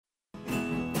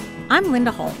I'm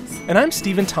Linda Holmes. And I'm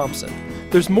Stephen Thompson.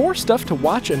 There's more stuff to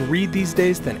watch and read these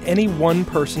days than any one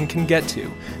person can get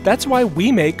to. That's why we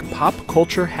make Pop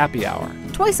Culture Happy Hour.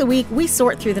 Twice a week, we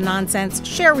sort through the nonsense,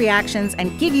 share reactions,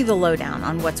 and give you the lowdown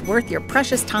on what's worth your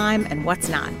precious time and what's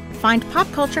not. Find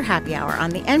Pop Culture Happy Hour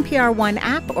on the NPR One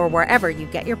app or wherever you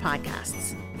get your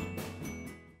podcasts.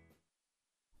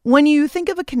 When you think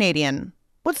of a Canadian,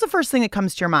 what's the first thing that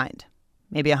comes to your mind?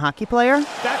 Maybe a hockey player?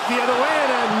 Back the other way,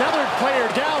 and another player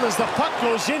down as the puck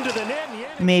goes into the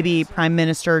net. Maybe Prime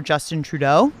Minister Justin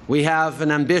Trudeau? We have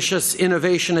an ambitious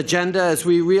innovation agenda as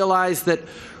we realize that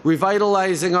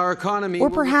revitalizing our economy... Or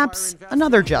perhaps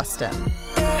another Justin.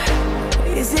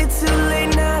 Is it too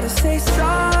late now to say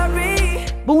sorry?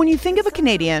 But when you think of a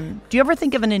Canadian, do you ever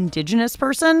think of an Indigenous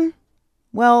person?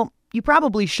 Well, you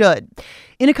probably should.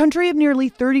 In a country of nearly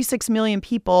 36 million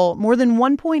people, more than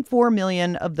 1.4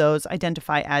 million of those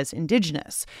identify as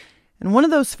Indigenous. And one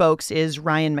of those folks is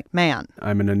Ryan McMahon.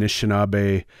 I'm an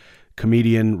Anishinaabe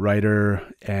comedian, writer,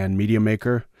 and media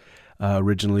maker,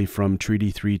 originally from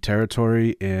Treaty 3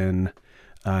 territory in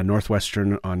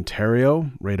northwestern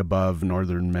Ontario, right above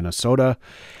northern Minnesota.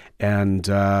 And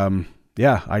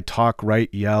I talk,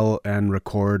 write, yell, and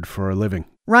record for a living.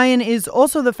 Ryan is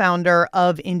also the founder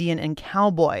of Indian and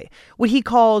Cowboy, what he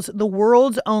calls the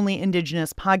world's only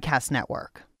Indigenous podcast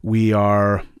network. We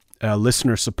are a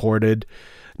listener-supported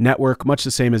network, much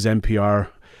the same as NPR.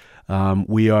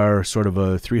 We are sort of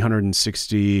a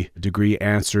 360-degree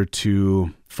answer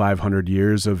to 500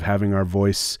 years of having our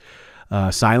voice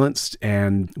silenced,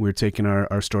 and we're taking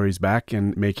our stories back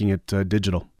and making it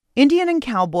digital. Indian and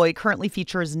Cowboy currently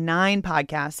features 9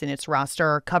 podcasts in its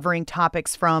roster, covering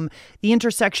topics from the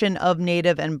intersection of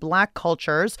Native and Black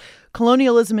cultures,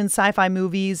 colonialism in sci-fi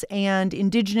movies, and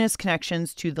Indigenous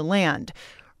connections to the land.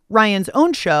 Ryan's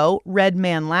own show, Red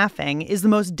Man Laughing, is the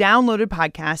most downloaded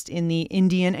podcast in the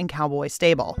Indian and Cowboy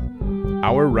stable.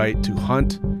 Our right to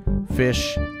hunt,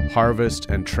 fish, harvest,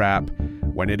 and trap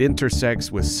when it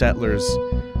intersects with settlers'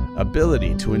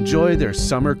 ability to enjoy their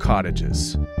summer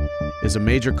cottages is a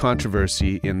major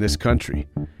controversy in this country.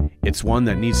 It's one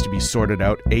that needs to be sorted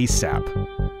out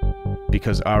ASAP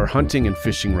because our hunting and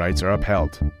fishing rights are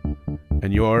upheld.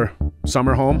 And your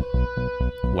summer home?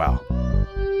 Well,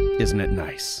 isn't it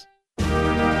nice?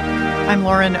 I'm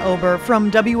Lauren Ober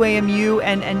from WAMU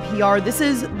and NPR. This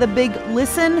is The Big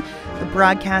Listen, the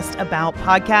broadcast about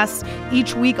podcasts.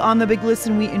 Each week on The Big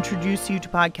Listen, we introduce you to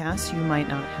podcasts you might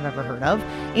not have ever heard of,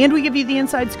 and we give you the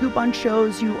inside scoop on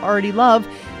shows you already love.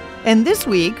 And this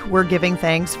week, we're giving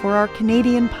thanks for our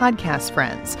Canadian podcast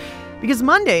friends, because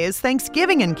Monday is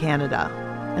Thanksgiving in Canada.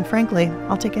 And frankly,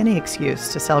 I'll take any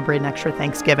excuse to celebrate an extra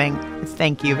Thanksgiving.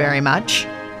 Thank you very much.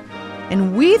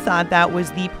 And we thought that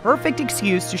was the perfect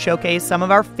excuse to showcase some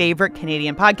of our favorite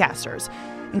Canadian podcasters,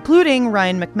 including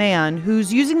Ryan McMahon,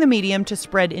 who's using the medium to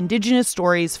spread Indigenous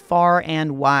stories far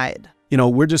and wide. You know,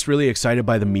 we're just really excited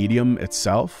by the medium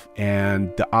itself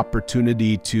and the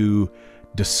opportunity to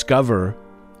discover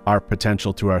our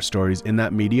potential through our stories in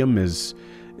that medium is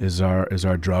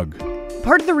our drug.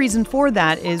 Part of the reason for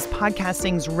that is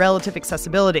podcasting's relative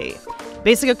accessibility.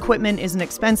 Basic equipment isn't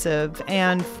expensive,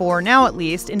 and for now at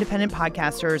least, independent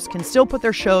podcasters can still put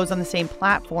their shows on the same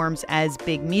platforms as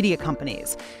big media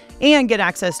companies and get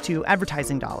access to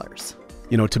advertising dollars.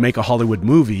 You know, to make a Hollywood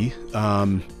movie,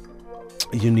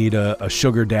 you need a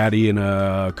sugar daddy and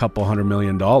a couple $100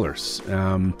 million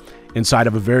inside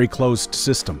of a very closed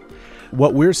system.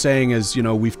 What we're saying is, you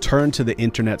know, we've turned to the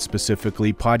internet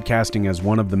specifically, podcasting as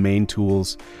one of the main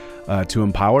tools to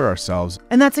empower ourselves.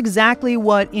 And that's exactly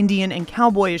what Indian and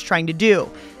Cowboy is trying to do,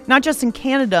 not just in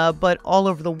Canada, but all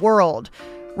over the world.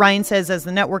 Ryan says as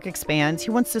the network expands, he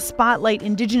wants to spotlight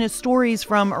Indigenous stories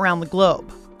from around the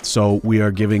globe. So we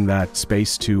are giving that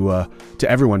space to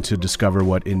everyone to discover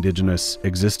what Indigenous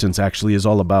existence actually is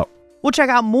all about. We'll check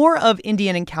out more of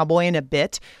Indian and Cowboy in a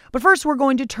bit, but first we're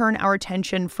going to turn our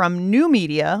attention from new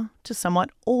media to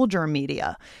somewhat older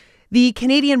media. The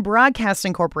Canadian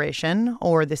Broadcasting Corporation,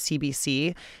 or the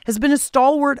CBC, has been a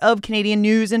stalwart of Canadian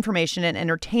news, information, and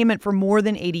entertainment for more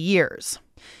than 80 years.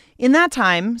 In that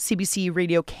time, CBC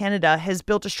Radio Canada has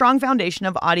built a strong foundation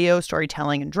of audio,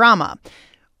 storytelling, and drama.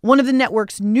 One of the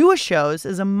network's newest shows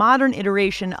is a modern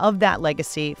iteration of that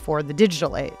legacy for the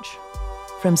digital age.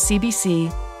 From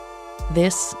CBC,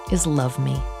 this is Love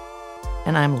Me,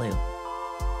 and I'm Lou.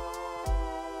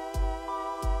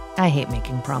 I hate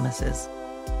making promises.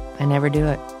 I never do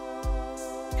it,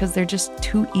 because they're just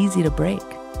too easy to break.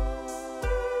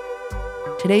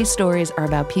 Today's stories are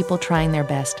about people trying their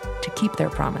best to keep their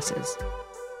promises.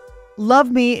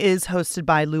 Love Me is hosted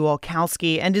by Lou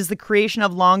Olkowski and is the creation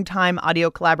of longtime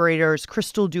audio collaborators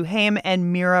Crystal Duhame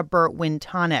and Mira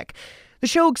Burt-Wintonic. The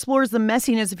show explores the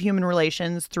messiness of human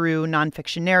relations through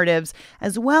nonfiction narratives,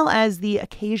 as well as the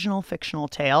occasional fictional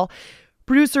tale.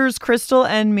 Producers Crystal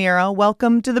and Mira,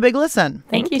 welcome to The Big Listen.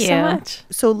 Thank you so much.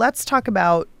 So let's talk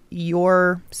about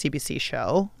your CBC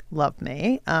show, Love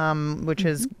Me, which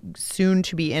is soon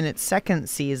to be in its second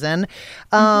season.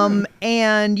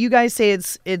 And you guys say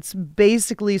it's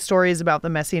basically stories about the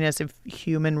messiness of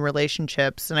human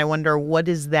relationships. And I wonder, what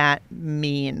does that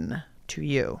mean to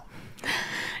you?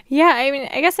 Yeah, I mean,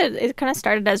 I guess it kind of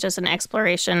started as just an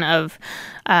exploration of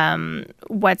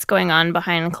what's going on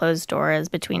behind closed doors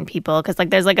between people. Because,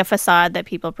 there's, a facade that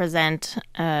people present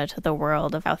to the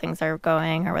world of how things are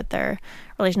going or what their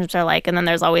relationships are like. And then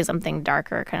there's always something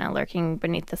darker kind of lurking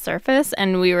beneath the surface.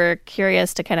 And we were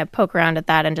curious to kind of poke around at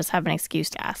that and just have an excuse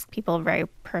to ask people very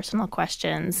personal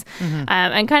questions.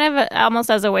 And kind of almost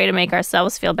as a way to make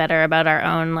ourselves feel better about our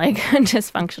own,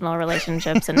 dysfunctional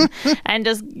relationships. And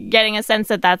just getting a sense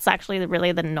that that's actually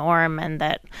really the norm and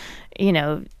that,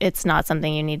 it's not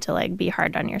something you need to, be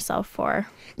hard on yourself for.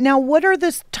 Now, what are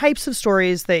the types of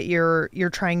stories that you're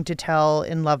trying to tell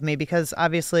in Love Me? Because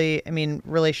obviously,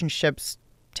 relationships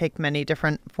take many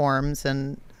different forms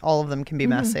and all of them can be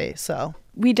messy. So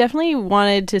we definitely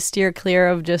wanted to steer clear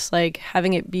of just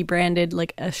having it be branded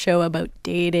like a show about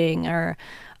dating or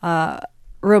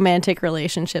romantic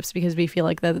relationships, because we feel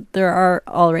like that there are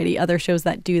already other shows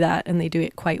that do that and they do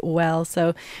it quite well.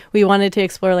 So we wanted to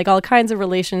explore all kinds of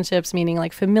relationships, meaning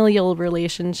familial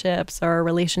relationships or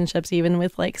relationships even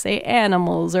with say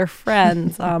animals or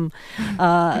friends,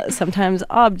 sometimes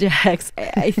objects.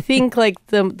 I think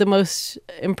the most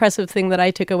impressive thing that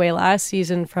I took away last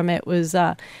season from it was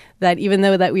that even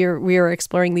though that we were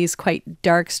exploring these quite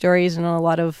dark stories, and a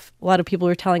lot of people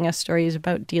were telling us stories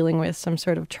about dealing with some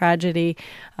sort of tragedy,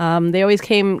 they always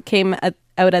came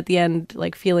out at the end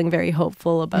feeling very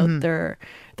hopeful about their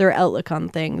outlook on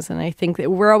things. And I think that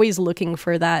we're always looking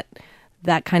for that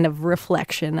kind of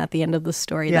reflection at the end of the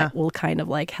story that will kind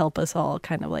of help us all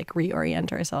kind of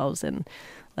reorient ourselves and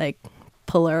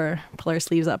pull our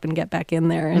sleeves up and get back in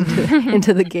there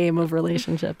into the game of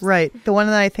relationships. Right. The one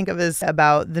that I think of is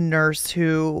about the nurse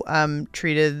who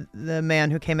treated the man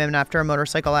who came in after a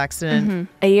motorcycle accident.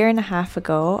 A year and a half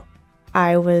ago,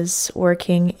 I was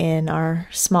working in our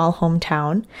small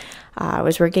hometown. I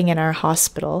was working in our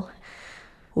hospital.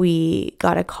 We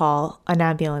got an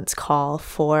ambulance call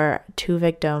for 2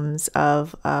 victims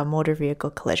of a motor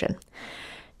vehicle collision.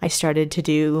 I started to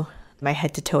do my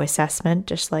head-to-toe assessment,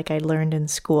 just like I learned in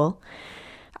school.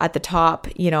 At the top,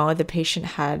 the patient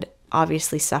had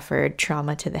obviously suffered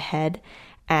trauma to the head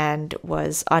and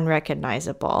was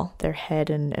unrecognizable. Their head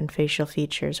and facial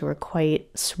features were quite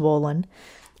swollen.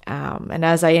 And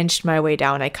as I inched my way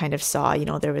down, I kind of saw,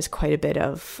 there was quite a bit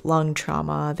of lung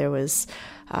trauma. There was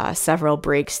several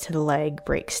breaks to the leg,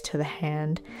 breaks to the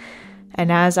hand.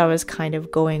 And as I was kind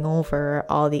of going over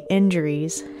all the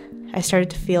injuries, I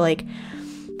started to feel like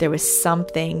there was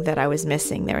something that I was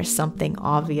missing. There was something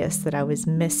obvious that I was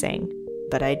missing,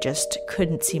 but I just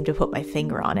couldn't seem to put my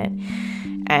finger on it.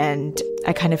 And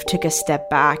I kind of took a step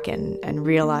back and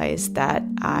realized that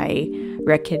I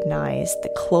recognized the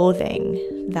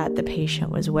clothing that the patient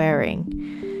was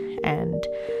wearing. And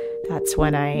that's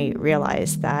when I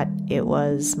realized that it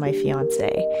was my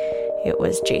fiance. It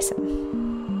was Jason.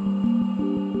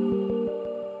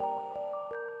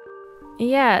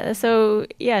 Yeah. So,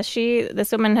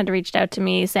 this woman had reached out to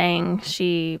me saying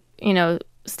she,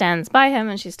 stands by him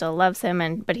and she still loves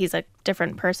him, but he's a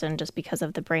different person just because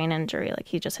of the brain injury.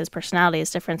 His personality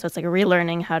is different. So it's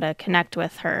relearning how to connect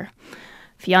with her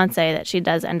fiance that she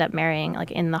does end up marrying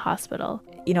in the hospital.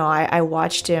 I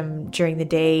watched him during the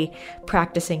day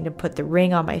practicing to put the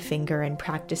ring on my finger and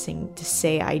practicing to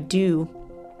say I do.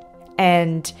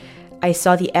 And I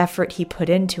saw the effort he put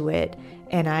into it.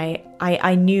 And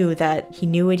I knew that he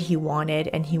knew what he wanted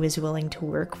and he was willing to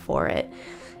work for it.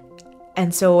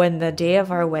 And so when the day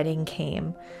of our wedding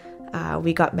came,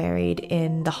 we got married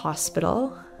in the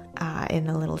hospital, in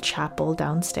a little chapel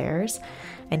downstairs.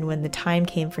 And when the time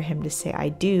came for him to say I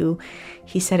do,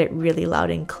 he said it really loud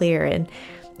and clear. And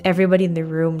everybody in the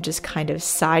room just kind of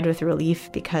sighed with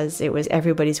relief, because it was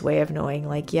everybody's way of knowing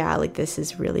this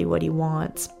is really what he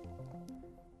wants.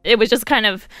 It was just kind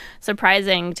of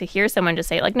surprising to hear someone just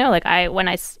say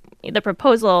the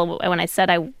proposal, when I said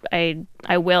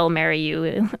I will marry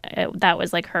you, that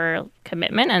was her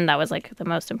commitment, and that was the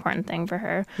most important thing for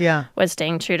her. Yeah, was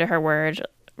staying true to her word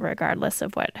regardless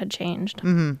of what had changed.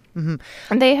 And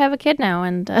they have a kid now,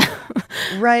 and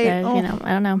right. I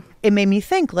don't know. It made me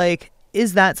think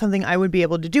is that something I would be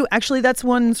able to do? Actually, that's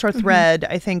one sort of thread,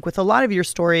 I think, with a lot of your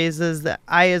stories is that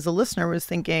I, as a listener, was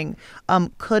thinking,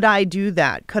 could I do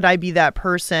that? Could I be that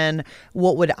person?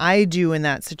 What would I do in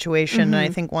that situation? And I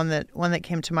think one that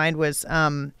came to mind was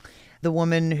the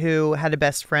woman who had a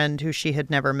best friend who she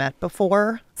had never met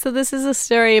before. So this is a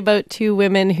story about two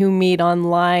women who meet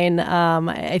online.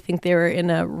 I think they were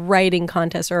in a writing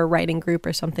contest or a writing group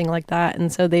or something like that.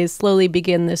 And so they slowly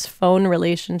begin this phone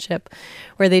relationship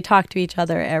where they talk to each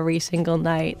other every single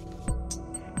night.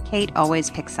 Kate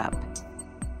always picks up.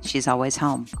 She's always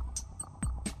home.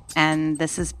 And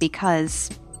this is because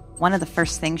one of the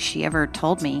first things she ever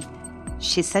told me,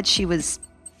 she said she was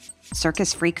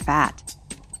circus freak fat.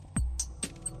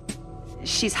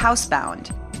 She's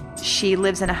housebound. She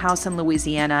lives in a house in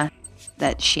Louisiana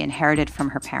that she inherited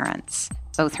from her parents.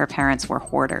 Both her parents were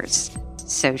hoarders,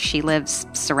 so she lives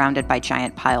surrounded by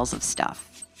giant piles of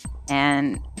stuff.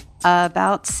 And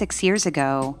about 6 years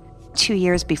ago, 2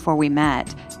 years before we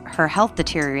met, her health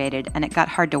deteriorated and it got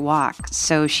hard to walk,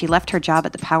 so she left her job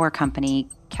at the power company,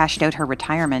 cashed out her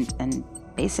retirement, and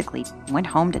basically went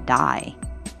home to die.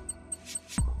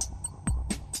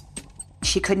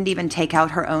 She couldn't even take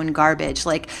out her own garbage.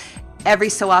 Like, every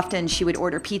so often she would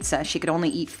order pizza. She could only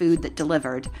eat food that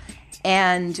delivered.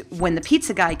 And when the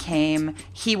pizza guy came,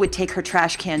 he would take her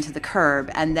trash can to the curb.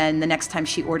 And then the next time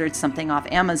she ordered something off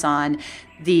Amazon,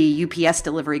 the UPS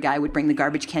delivery guy would bring the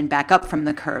garbage can back up from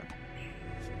the curb.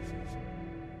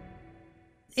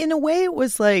 In a way, it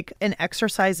was like an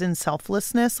exercise in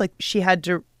selflessness. Like, she had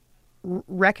to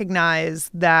recognize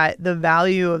that the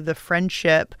value of the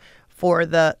friendship for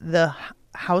the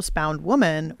housebound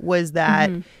woman was that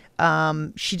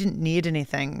she didn't need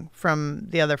anything from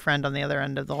the other friend on the other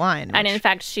end of the line. And in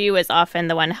fact, she was often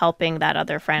the one helping that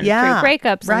other friend through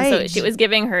breakups. Right. And so it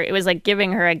was like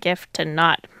giving her a gift to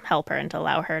not help her and to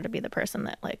allow her to be the person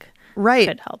that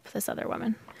could help this other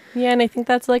woman. Yeah, and I think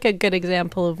that's like a good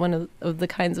example of one of the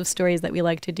kinds of stories that we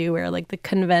like to do where like the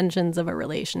conventions of a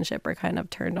relationship are kind of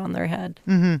turned on their head.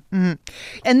 And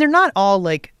they're not all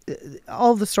like,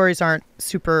 all the stories aren't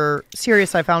super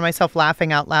serious. I found myself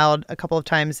laughing out loud a couple of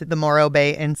times at the Morro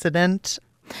Bay incident.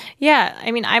 Yeah,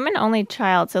 I mean, I'm an only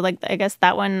child, so like I guess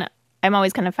that one, I'm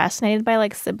always kind of fascinated by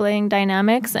like sibling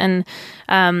dynamics. And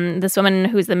this woman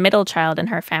who's the middle child in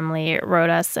her family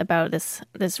wrote us about this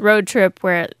road trip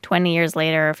where 20 years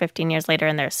later or 15 years later,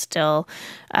 and they're still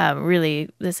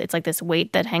it's like this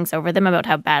weight that hangs over them about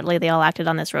how badly they all acted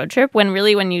on this road trip. When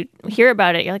really, when you hear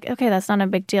about it, you're like, okay, that's not a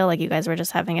big deal. Like, you guys were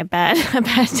just having a bad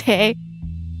day.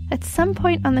 At some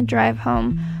point on the drive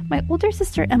home, my older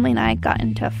sister Emily and I got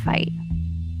into a fight.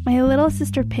 My little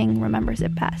sister Ping remembers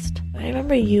it best. I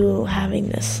remember you having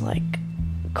this, like,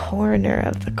 corner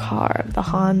of the car, of the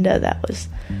Honda, that was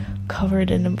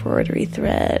covered in embroidery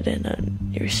thread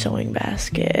and your sewing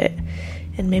basket.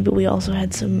 And maybe we also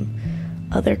had some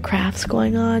other crafts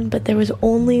going on, but there was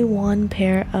only one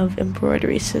pair of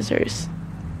embroidery scissors.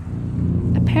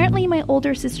 Apparently, my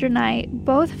older sister and I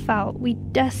both felt we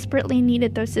desperately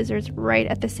needed those scissors right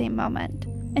at the same moment.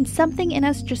 And something in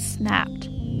us just snapped.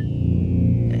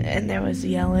 And there was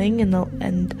yelling,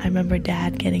 and I remember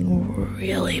Dad getting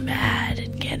really mad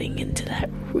and getting into that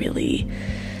really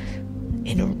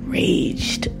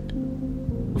enraged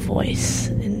voice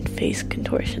and face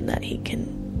contortion that he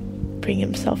can bring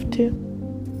himself to.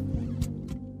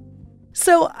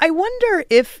 So I wonder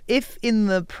if in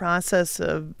the process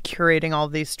of curating all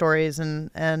these stories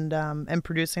and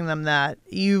producing them, that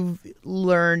you've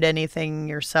learned anything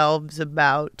yourselves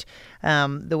about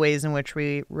the ways in which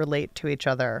we relate to each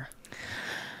other.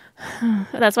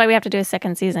 That's why we have to do a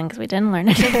second season, because we didn't learn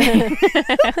anything.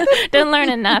 Didn't learn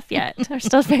enough yet. We're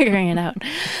still figuring it out.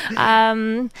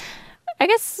 I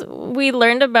guess we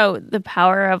learned about the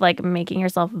power of like making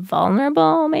yourself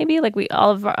vulnerable. Maybe like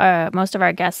most of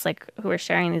our guests, like who were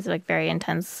sharing these like very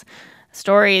intense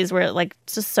stories, were like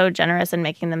just so generous in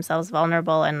making themselves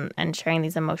vulnerable and sharing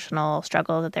these emotional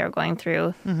struggles that they were going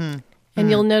through. And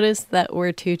you'll notice that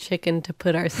we're too chicken to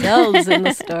put ourselves in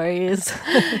the stories.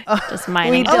 Just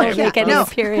mining. We don't make any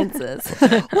appearances.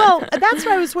 Well, that's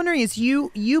what I was wondering. Is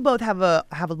you both have a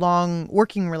long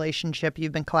working relationship.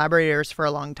 You've been collaborators for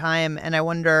a long time, and I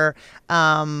wonder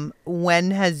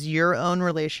when has your own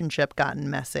relationship gotten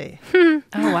messy? Oh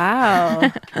wow!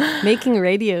 Making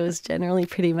radio is generally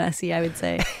pretty messy, I would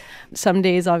say. Some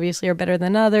days obviously are better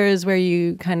than others, where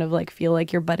you kind of like feel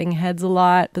like you're butting heads a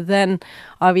lot. But then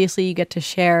obviously you get to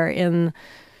share in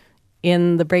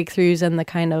in the breakthroughs and the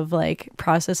kind of like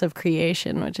process of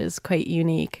creation, which is quite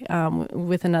unique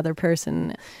with another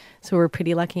person. So we're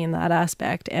pretty lucky in that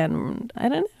aspect. And I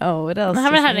don't know what else. I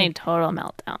haven't had any total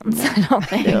meltdowns, I don't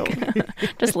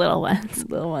think. Just little ones.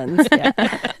 Little ones,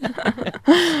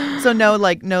 yeah. So no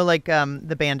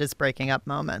the band is breaking up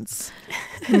moments.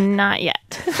 Not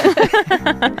yet.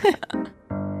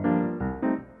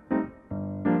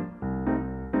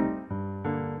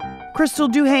 Crystal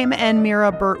Duhame and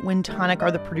Mira Burt-Wintonic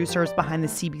are the producers behind the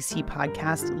CBC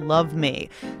podcast Love Me.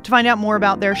 To find out more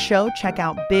about their show, check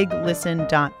out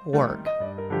biglisten.org.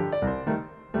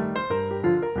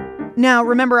 Now,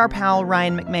 remember our pal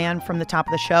Ryan McMahon from the top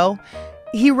of the show?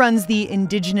 He runs the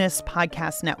Indigenous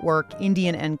podcast network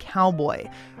Indian and Cowboy.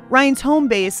 Ryan's home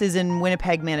base is in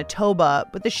Winnipeg, Manitoba,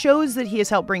 but the shows that he has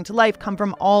helped bring to life come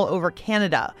from all over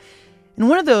Canada. And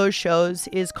one of those shows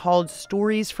is called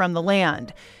Stories from the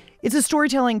Land. It's a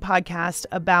storytelling podcast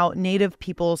about Native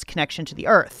people's connection to the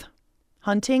earth.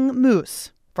 Hunting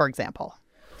moose, for example.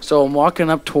 So I'm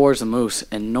walking up towards the moose,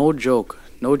 and no joke,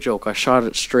 I shot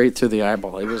it straight through the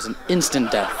eyeball. It was an instant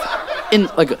death.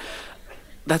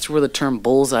 That's where the term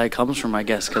bullseye comes from, I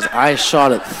guess, because I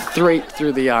shot it straight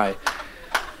through the eye.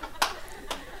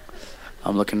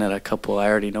 I'm looking at a couple I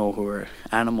already know who are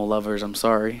animal lovers. I'm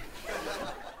sorry.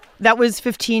 That was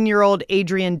 15-year-old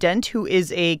Adrian Dent, who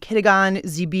is a Kitigan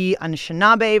Zibi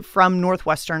Anishinaabe from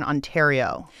northwestern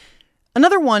Ontario.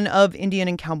 Another one of Indian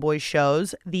and Cowboy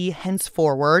shows, The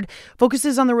Henceforward,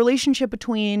 focuses on the relationship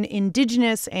between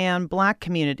Indigenous and Black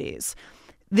communities.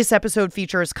 This episode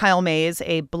features Kyle Mays,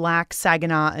 a Black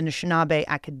Saginaw Anishinaabe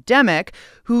academic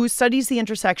who studies the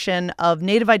intersection of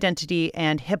Native identity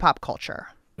and hip-hop culture.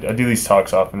 I do these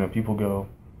talks often, and people go,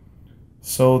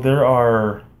 so there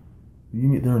are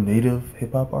Native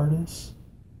hip-hop artists?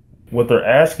 What they're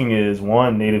asking is,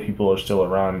 one, Native people are still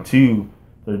around, and two,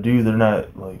 they're not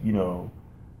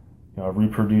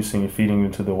reproducing and feeding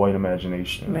into the white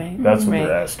imagination. Right. That's what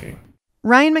they're asking.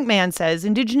 Ryan McMahon says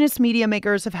Indigenous media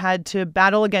makers have had to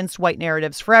battle against white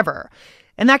narratives forever,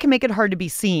 and that can make it hard to be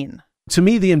seen. To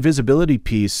me, the invisibility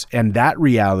piece and that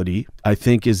reality, I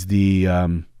think, is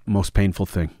the most painful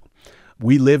thing.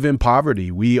 We live in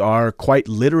poverty. We are quite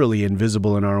literally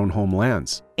invisible in our own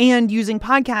homelands. And using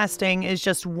podcasting is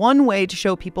just one way to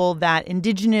show people that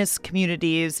Indigenous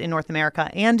communities in North America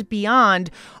and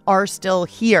beyond are still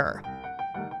here.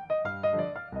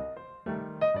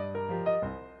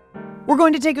 We're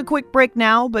going to take a quick break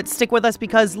now, but stick with us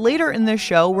because later in this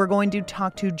show, we're going to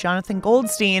talk to Jonathan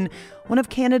Goldstein, one of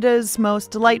Canada's most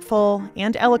delightful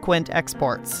and eloquent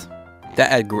exports.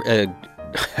 I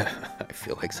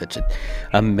feel like such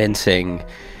a mincing,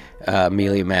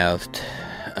 mealy-mouthed.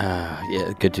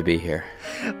 Yeah, good to be here.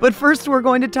 But first, we're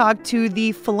going to talk to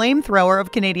the flamethrower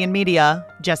of Canadian media,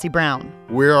 Jesse Brown.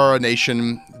 We are a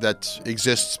nation that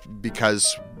exists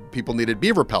because people needed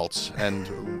beaver pelts and,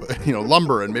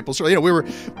 lumber and maple syrup. We were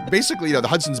basically, the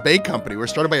Hudson's Bay Company. We were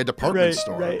started by a department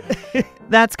store. Right.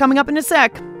 That's coming up in a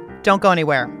sec. Don't go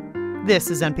anywhere.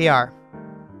 This is NPR.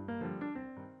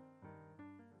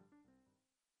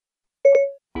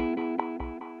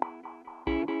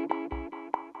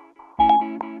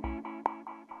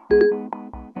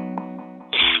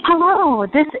 Hello,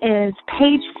 this is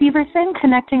Paige Severson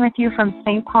connecting with you from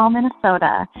St. Paul,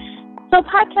 Minnesota. So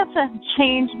podcasts have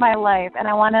changed my life, and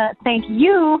I want to thank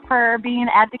you for being an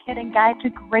advocate and guide to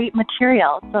great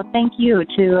material. So thank you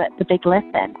to The Big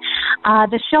Listen.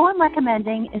 The show I'm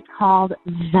recommending is called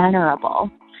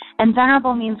Venerable. And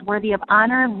venerable means worthy of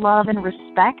honor, love, and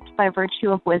respect by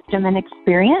virtue of wisdom and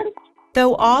experience.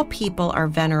 Though all people are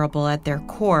venerable at their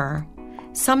core,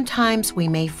 sometimes we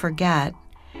may forget.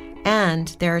 And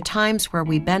there are times where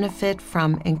we benefit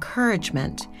from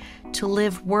encouragement to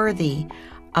live worthy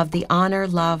of the honor,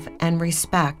 love, and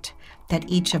respect that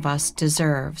each of us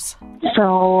deserves.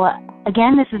 So,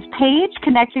 again, this is Paige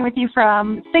connecting with you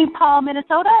from St. Paul,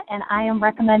 Minnesota, and I am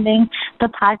recommending the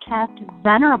podcast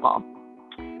Venerable.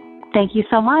 Thank you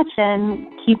so much, and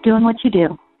keep doing what you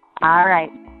do. All right.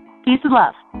 Peace and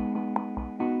love.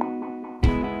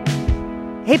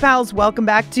 Hey, pals, welcome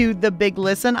back to The Big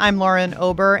Listen. I'm Lauren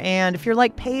Ober, and if you're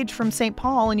like Paige from St.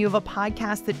 Paul and you have a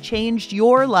podcast that changed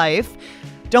your life,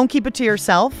 don't keep it to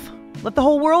yourself. Let the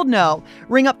whole world know.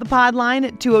 Ring up the pod line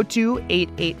at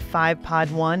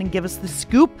 202-885-POD1 and give us the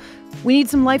scoop. We need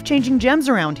some life-changing gems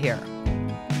around here.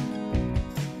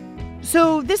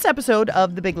 So this episode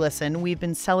of The Big Listen, we've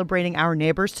been celebrating our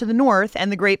neighbors to the north and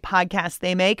the great podcasts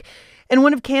they make. And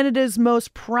one of Canada's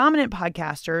most prominent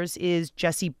podcasters is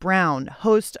Jesse Brown,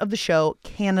 host of the show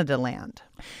Canadaland.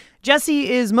 Jesse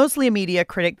is mostly a media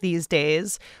critic these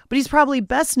days, but he's probably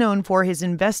best known for his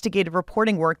investigative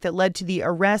reporting work that led to the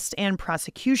arrest and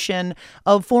prosecution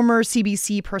of former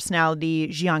CBC personality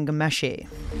Jian Ghomeshi.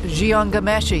 Jian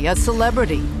Ghomeshi, a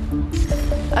celebrity.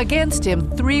 Against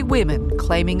him, 3 women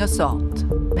claiming assault.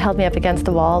 Held me up against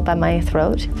the wall by my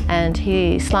throat, and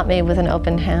he slapped me with an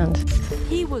open hand.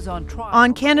 He was on trial.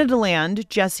 On Canadaland,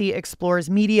 Jesse explores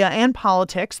media and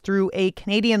politics through a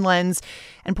Canadian lens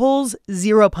and pulls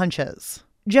zero punches.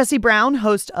 Jesse Brown,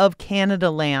 host of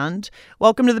Canadaland,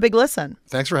 welcome to The Big Listen.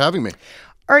 Thanks for having me.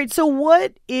 All right, so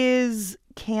what is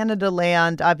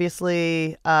Canadaland?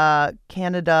 Obviously,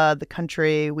 Canada, the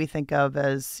country we think of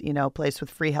as, a place with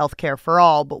free healthcare for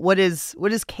all. But what is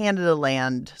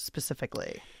Canadaland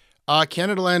specifically?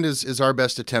 Canadaland is our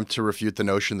best attempt to refute the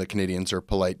notion that Canadians are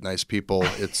polite, nice people.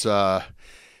 It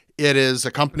is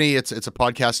a company. It's a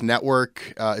podcast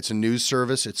network. It's a news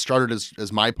service. It started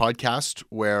as my podcast,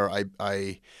 where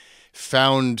I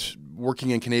found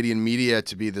working in Canadian media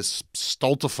to be this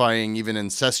stultifying, even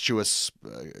incestuous,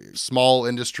 small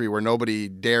industry where nobody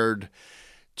dared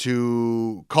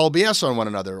to call BS on one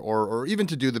another or even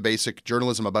to do the basic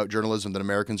journalism about journalism that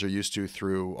Americans are used to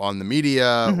through on the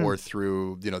media or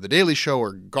through, The Daily Show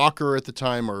or Gawker at the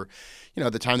time, or,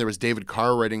 at the time there was David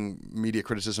Carr writing media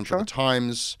criticism for the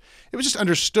Times. It was just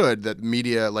understood that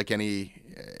media, like any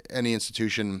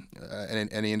institution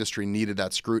and any industry, needed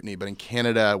that scrutiny. But in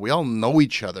Canada, we all know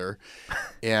each other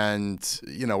and,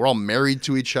 we're all married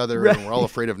to each other and we're all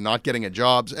afraid of not getting a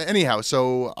job. Anyhow,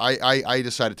 so I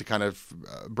decided to kind of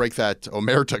break that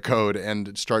omerta code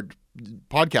and start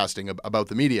podcasting about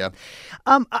the media.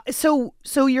 So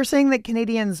you're saying that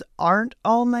Canadians aren't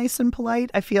all nice and polite?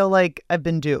 I feel like I've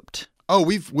been duped. Oh,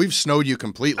 we've snowed you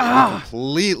completely. We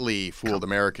completely fooled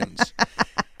Americans.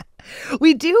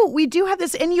 We do have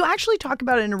this, and you actually talk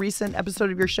about it in a recent episode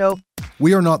of your show.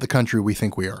 We are not the country we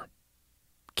think we are.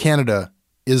 Canada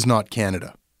is not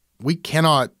Canada. We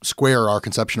cannot square our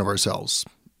conception of ourselves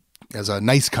as a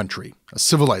nice country, a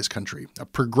civilized country, a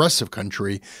progressive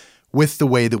country, with the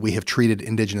way that we have treated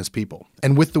Indigenous people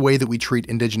and with the way that we treat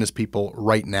Indigenous people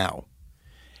right now.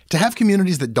 To have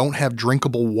communities that don't have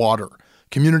drinkable water,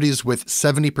 communities with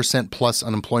 70% plus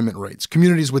unemployment rates,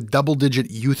 communities with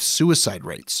double-digit youth suicide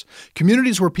rates,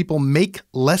 communities where people make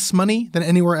less money than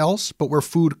anywhere else, but where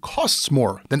food costs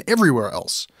more than everywhere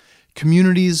else,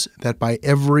 communities that by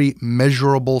every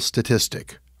measurable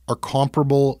statistic are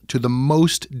comparable to the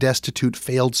most destitute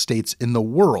failed states in the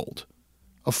world.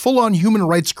 A full-on human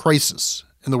rights crisis,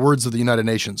 in the words of the United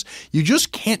Nations. You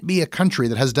just can't be a country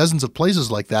that has dozens of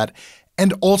places like that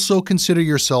and also consider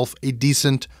yourself a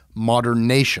decent, modern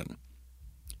nation.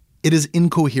 It is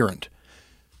incoherent.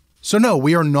 So no,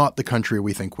 we are not the country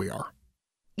we think we are.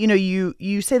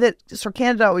 You say that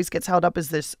Canada always gets held up as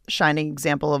this shining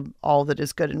example of all that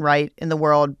is good and right in the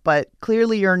world, but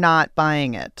clearly you're not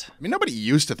buying it. I mean, nobody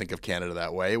used to think of Canada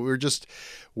that way.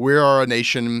 We are a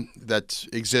nation that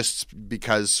exists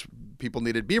because people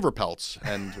needed beaver pelts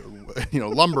and,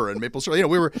 lumber and maple syrup.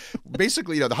 We were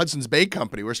basically, the Hudson's Bay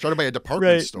Company. We were started by a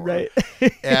department store. Right.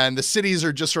 And the cities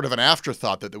are just sort of an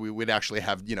afterthought that we would actually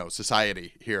have,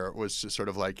 society here. It was just sort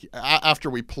of like, after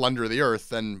we plunder the earth,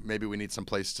 then maybe we need some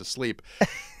place to sleep.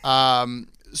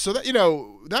 So that,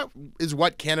 that is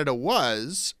what Canada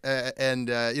was.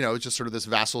 It's just sort of this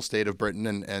vassal state of Britain.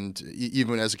 And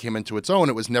even as it came into its own,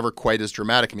 it was never quite as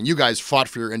dramatic. I mean, you guys fought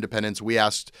for your independence. We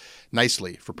asked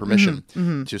nicely for permission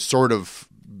to sort of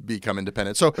become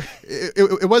independent. So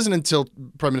it wasn't until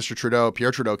Prime Minister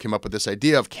Pierre Trudeau, came up with this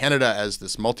idea of Canada as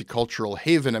this multicultural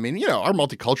haven. I mean, our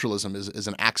multiculturalism is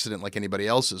an accident like anybody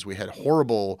else's. We had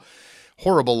horrible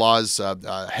laws,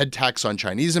 head tax on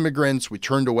Chinese immigrants. We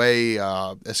turned away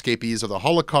escapees of the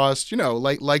Holocaust.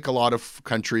 Like a lot of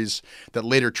countries that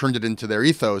later turned it into their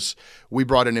ethos, we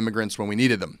brought in immigrants when we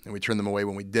needed them, and we turned them away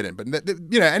when we didn't. But,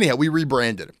 anyhow, we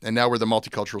rebranded, and now we're the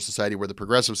multicultural society. We're the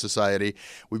progressive society.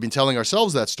 We've been telling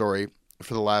ourselves that story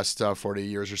for the last 40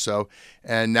 years or so,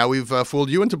 and now we've fooled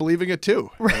you into believing it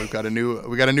too. Right. We got a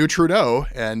new Trudeau,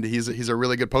 and he's a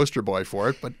really good poster boy for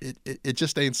it, but it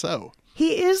just ain't so.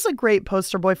 He is a great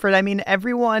poster boy for it. I mean,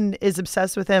 everyone is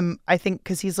obsessed with him, I think,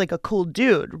 because he's like a cool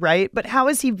dude, right? But how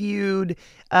is he viewed?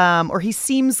 Or he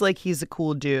seems like he's a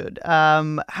cool dude.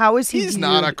 How is he He's viewed?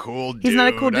 Not a cool dude. He's not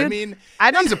a cool dude? I mean,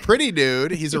 he's a pretty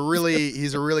dude. He's a really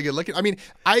good looking. I mean,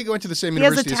 I went to the same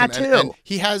university as him. He has a tattoo. And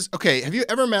he has, have you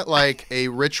ever met like a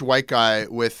rich white guy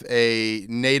with a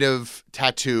native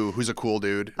tattoo who's a cool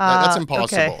dude? That's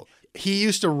impossible. Okay. He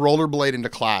used to rollerblade into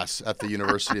class at the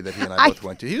university that he and I both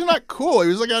went to. He's not cool. He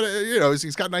was like,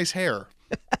 he's got nice hair.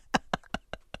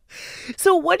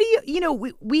 So what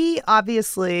do we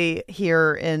obviously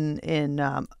here in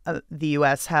the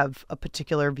U.S. have a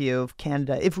particular view of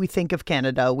Canada. If we think of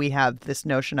Canada, we have this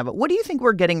notion of it. What do you think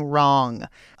we're getting wrong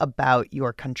about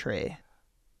your country?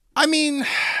 I mean,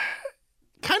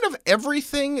 kind of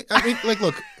everything. I mean,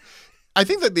 look, I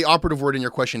think that the operative word in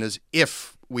your question is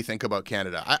if we think about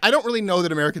Canada. I don't really know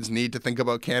that Americans need to think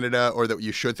about Canada or that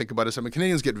you should think about us. I mean,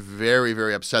 Canadians get very,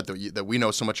 very upset that we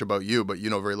know so much about you, but you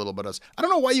know very little about us. I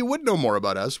don't know why you would know more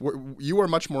about us. You are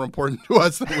much more important to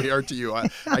us than we are to you.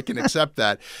 I can accept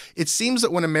that. It seems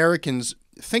that when Americans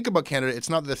think about Canada, it's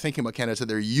not that they're thinking about Canada, it's that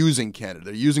they're using Canada.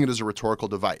 They're using it as a rhetorical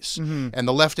device. Mm-hmm. And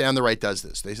the left and the right does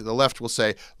this. The left will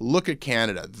say, look at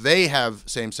Canada. They have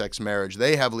same-sex marriage.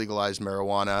 They have legalized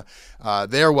marijuana.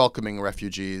 They're welcoming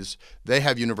refugees. They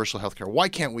have universal health care. Why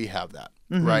can't we have that?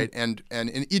 Mm-hmm. Right? And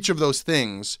in each of those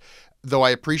things, though I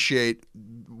appreciate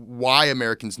why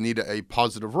Americans need a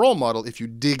positive role model, if you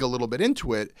dig a little bit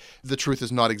into it, the truth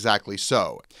is not exactly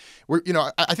so.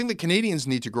 I think that Canadians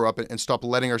need to grow up and stop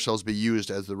letting ourselves be used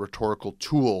as the rhetorical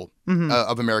tool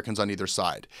of Americans on either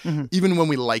side, even when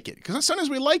we like it. Because sometimes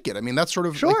we like it. I mean, that's sort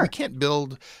of like we can't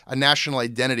build a national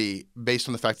identity based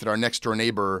on the fact that our next door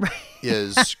neighbor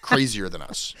is crazier than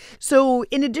us. So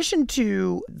in addition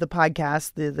to the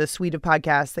podcast, the suite of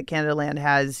podcasts that Canadaland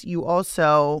has, you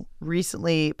also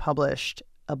recently published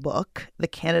a book, The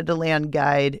Canadaland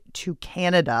Guide to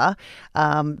Canada,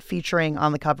 featuring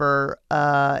on the cover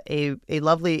a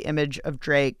lovely image of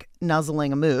Drake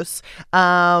nuzzling a moose.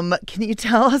 Can you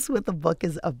tell us what the book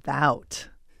is about?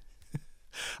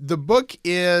 The book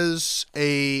is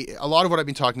a lot of what I've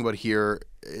been talking about here.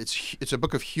 It's a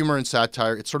book of humor and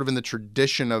satire. It's sort of in the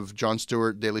tradition of Jon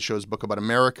Stewart, Daily Show's book about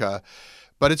America.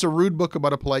 But it's a rude book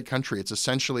about a polite country. It's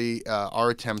essentially our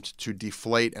attempt to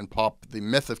deflate and pop the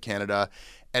myth of Canada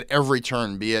at every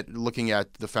turn, be it looking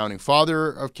at the founding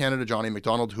father of Canada, John A.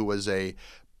 Macdonald, who was a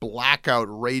blackout,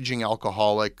 raging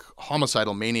alcoholic,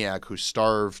 homicidal maniac who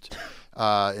starved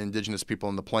Indigenous people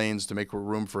in the plains to make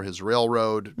room for his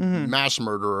railroad, mass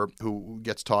murderer who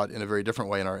gets taught in a very different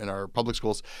way in our public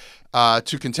schools,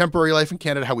 to contemporary life in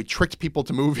Canada, how we tricked people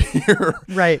to move here,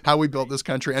 right? How we built this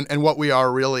country and what we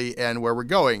are really and where we're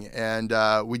going. And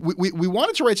we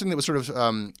wanted to write something that was sort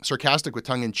of sarcastic with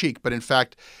tongue in cheek, but in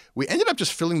fact, we ended up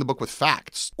just filling the book with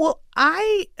facts. Well,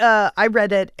 I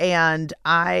read it and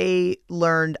I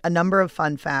learned a number of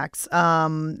fun facts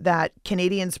that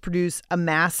Canadians produce a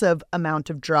massive amount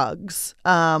of drugs,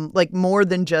 like more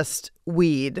than just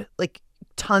weed, like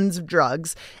tons of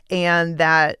drugs, and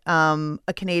that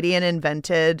a Canadian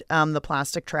invented the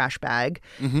plastic trash bag,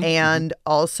 and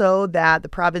also that the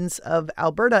province of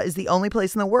Alberta is the only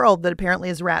place in the world that apparently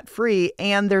is rat-free,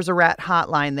 and there's a rat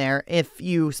hotline there if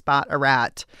you spot a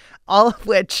rat. All of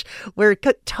which were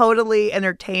totally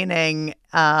entertaining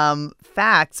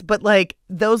facts, but like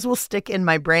those will stick in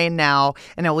my brain now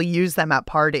and I will use them at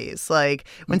parties. Like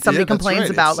when somebody complains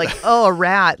about like, oh, a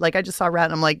rat, like I just saw a rat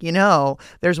and I'm like,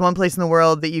 there's one place in the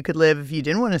world that you could live if you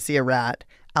didn't want to see a rat,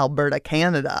 Alberta,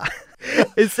 Canada.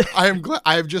 I am glad.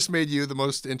 I have just made you the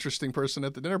most interesting person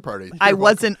at the dinner party. I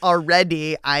wasn't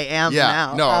already. I am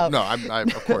now. No, I'm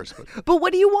of course. But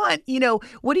what do you want?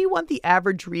 What do you want the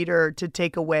average reader to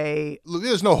take away?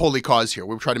 There's no holy cause here.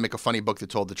 We tried to make a funny book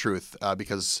that told the truth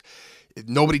because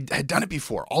nobody had done it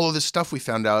before. All of this stuff we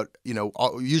found out,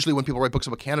 usually when people write books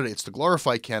about Canada, it's to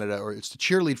glorify Canada or it's to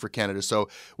cheerlead for Canada. So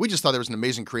we just thought there was an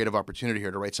amazing creative opportunity here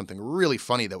to write something really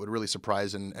funny that would really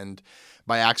surprise and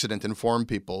by accident inform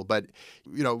people. But,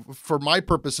 for my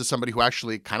purpose as somebody who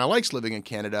actually kind of likes living in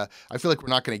Canada, I feel like we're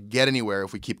not going to get anywhere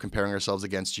if we keep comparing ourselves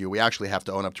against you. We actually have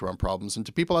to own up to our own problems. And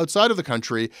to people outside of the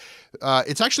country,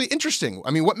 it's actually interesting.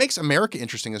 I mean, what makes America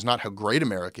interesting is not how great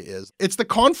America is. It's the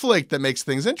conflict that makes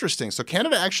things interesting. So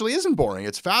Canada actually isn't boring.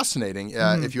 It's fascinating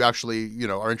if you actually,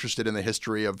 are interested in the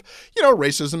history of,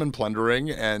 racism and plundering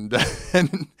and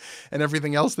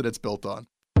everything else that it's built on.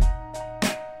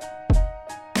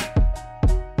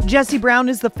 Jesse Brown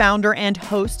is the founder and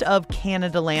host of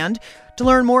Canadaland. To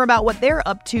learn more about what they're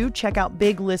up to, check out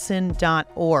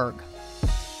biglisten.org.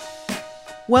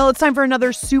 Well, it's time for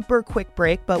another super quick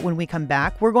break, but when we come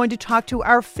back, we're going to talk to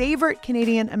our favorite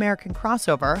Canadian-American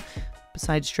crossover,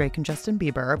 besides Drake and Justin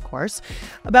Bieber, of course,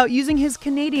 about using his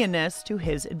Canadianness to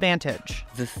his advantage.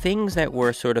 The things that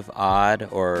were sort of odd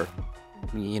or,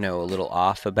 a little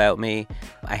off about me,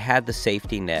 I had the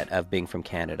safety net of being from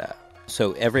Canada.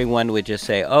 So everyone would just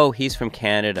say, oh, he's from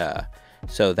Canada.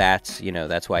 So that's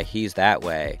why he's that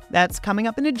way. That's coming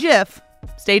up in a jiff.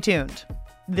 Stay tuned.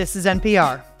 This is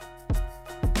NPR.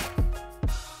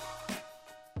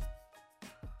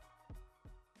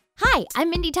 Hi, I'm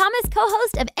Mindy Thomas,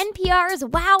 co-host of NPR's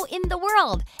Wow in the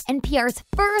World, NPR's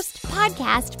first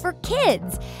podcast for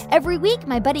kids. Every week,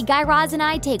 my buddy Guy Raz and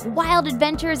I take wild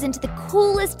adventures into the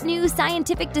coolest new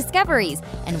scientific discoveries,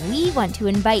 and we want to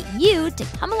invite you to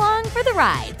come along for the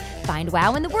ride. Find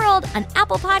Wow in the World on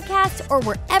Apple Podcasts or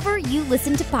wherever you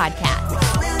listen to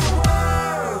podcasts.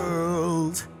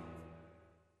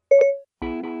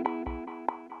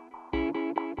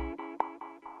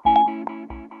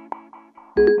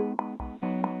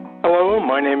 Hello,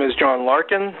 my name is John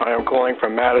Larkin. I am calling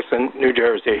from Madison, New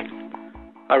Jersey.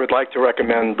 I would like to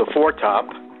recommend The Four Top,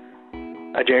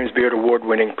 a James Beard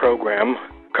Award-winning program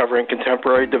covering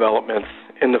contemporary developments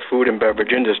in the food and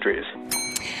beverage industries.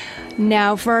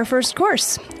 Now for our first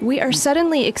course. We are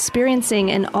suddenly experiencing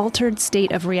an altered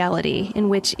state of reality in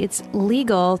which it's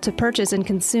legal to purchase and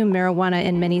consume marijuana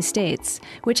in many states,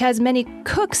 which has many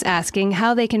cooks asking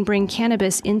how they can bring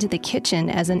cannabis into the kitchen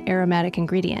as an aromatic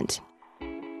ingredient.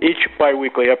 Each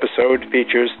bi-weekly episode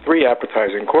features 3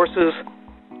 appetizing courses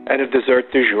and a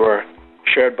dessert du jour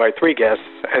shared by 3 guests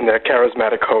and their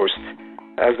charismatic host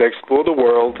as they explore the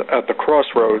world at the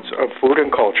crossroads of food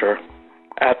and culture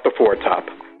at The Four Top.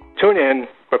 Tune in,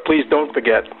 but please don't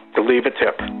forget to leave a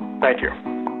tip. Thank you.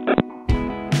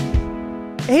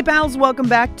 Hey, pals, welcome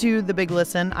back to The Big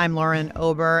Listen. I'm Lauren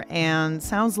Ober, and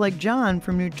sounds like John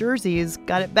from New Jersey's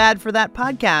got it bad for that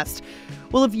podcast.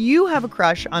 Well, if you have a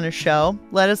crush on a show,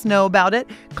 let us know about it.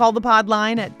 Call the pod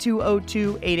line at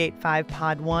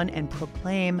 202-885-POD1 and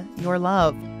proclaim your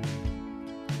love.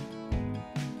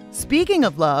 Speaking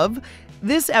of love,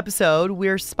 this episode,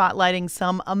 we're spotlighting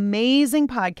some amazing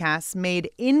podcasts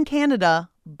made in Canada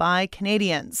by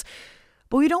Canadians.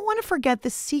 But we don't want to forget the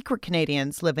secret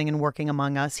Canadians living and working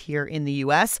among us here in the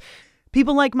U.S.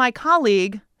 People like my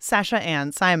colleague, Sasha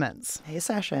Ann Simons. Hey,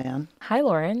 Sasha Ann. Hi,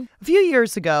 Lauren. A few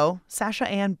years ago, Sasha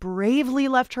Ann bravely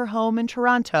left her home in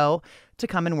Toronto to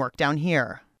come and work down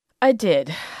here. I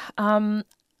did. I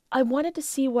wanted to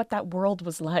see what that world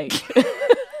was like.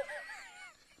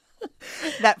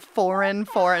 That foreign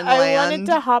land. I wanted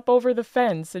to hop over the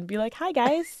fence and be like, hi,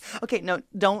 guys. Okay, no,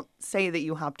 don't say that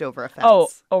you hopped over a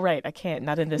fence. Oh, right. I can't.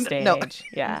 Not in this day and age.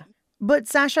 Yeah. But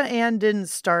Sasha Ann didn't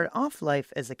start off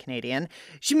life as a Canadian.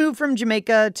 She moved from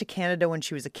Jamaica to Canada when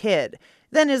she was a kid.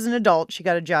 Then as an adult, she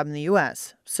got a job in the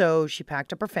U.S. So she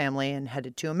packed up her family and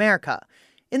headed to America.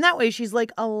 In that way, she's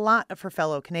like a lot of her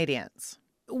fellow Canadians.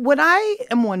 What I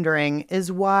am wondering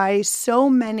is why so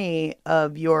many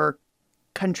of your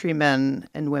countrymen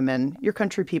and women, your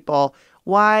country people,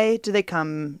 why do they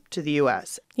come to the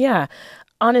U.S.? Yeah.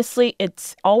 Honestly,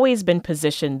 it's always been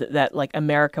positioned that like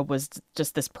America was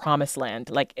just this promised land.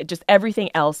 Like everything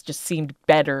else just seemed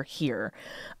better here.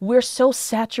 We're so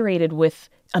saturated with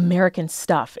American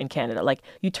stuff in Canada. Like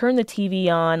you turn the TV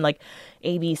on, like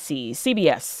ABC,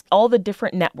 CBS, all the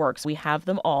different networks. We have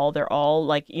them all. They're all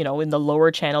like, in the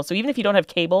lower channel. So even if you don't have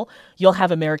cable, you'll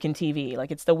have American TV.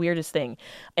 Like it's the weirdest thing.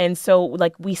 And so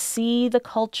like we see the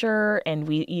culture and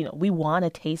we want a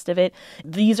taste of it.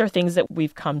 These are things that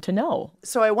we've come to know.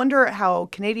 So I wonder how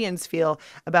Canadians feel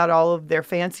about all of their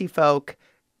fancy folk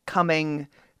coming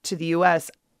to the U.S.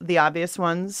 The obvious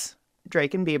ones,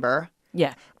 Drake and Bieber.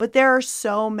 Yeah. But there are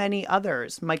so many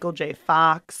others. Michael J.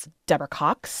 Fox. Deborah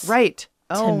Cox. Right.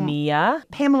 Tamia.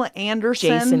 Pamela Anderson.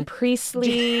 Jason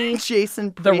Priestley.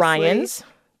 Jason Priestley. The Ryans.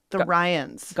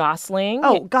 Ryans. Gosling.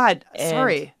 Oh, God.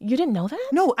 Sorry. You didn't know that?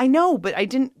 No, I know, but I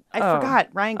didn't. I forgot.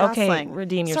 Ryan Gosling. Okay,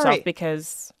 redeem yourself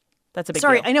because that's a big deal.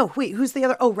 Sorry, I know. Wait, who's the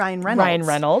other? Oh, Ryan Reynolds. Ryan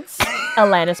Reynolds.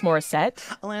 Alanis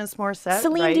Morissette.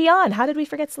 Celine Dion. How did we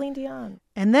forget Celine Dion?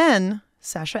 And then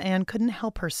Sasha Ann couldn't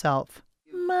help herself.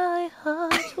 My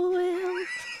heart will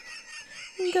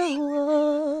go on.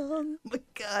 Oh my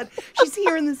God, she's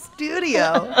here in the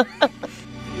studio.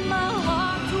 My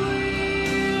heart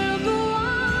will go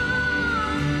on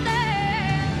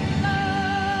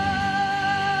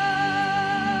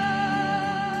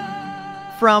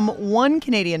From one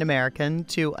Canadian American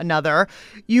to another,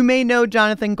 you may know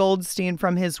Jonathan Goldstein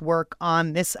from his work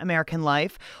on This American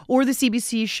Life or the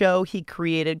CBC show he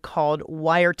created called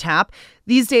Wiretap.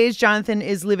 These days, Jonathan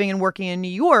is living and working in New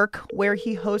York, where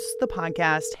he hosts the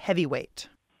podcast Heavyweight.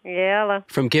 Yeah, hello.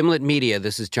 From Gimlet Media,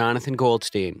 this is Jonathan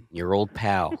Goldstein, your old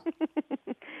pal.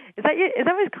 Is that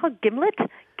what it's called, Gimlet?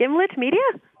 Gimlet Media?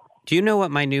 Do you know what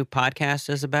my new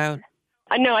podcast is about?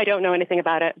 No, I don't know anything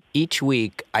about it. Each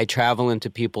week, I travel into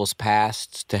people's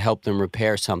pasts to help them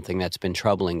repair something that's been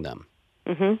troubling them.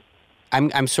 Mm-hmm.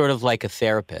 I'm sort of like a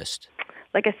therapist.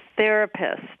 Like a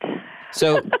therapist.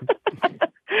 So,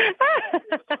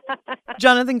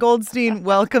 Jonathan Goldstein,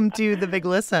 welcome to The Big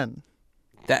Listen.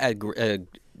 I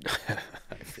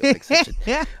feel like such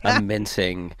a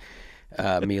mincing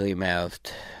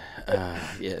Mealy-mouthed.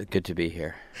 Yeah, good to be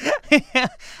here.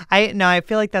 I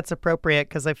feel like that's appropriate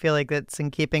because I feel like that's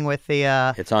in keeping with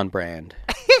the. It's on brand.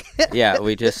 Yeah,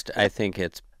 I think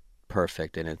it's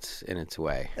perfect in its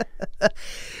way.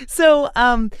 So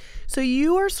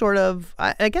you are sort of,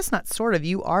 I guess not sort of,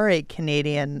 you are a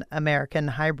Canadian-American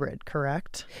hybrid,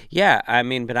 correct? Yeah, I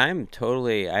mean, but I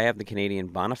have the Canadian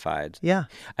bona fides. Yeah.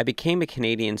 I became a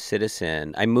Canadian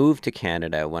citizen. I moved to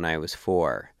Canada when I was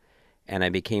 4, and I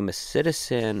became a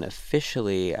citizen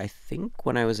officially, I think,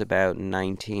 when I was about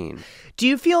 19. Do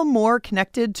you feel more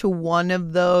connected to one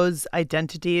of those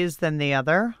identities than the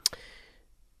other?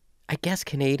 I guess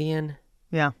Canadian.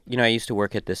 Yeah. You know, I used to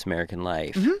work at This American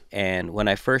Life, and when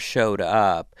I first showed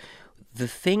up, the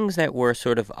things that were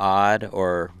sort of odd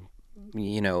or,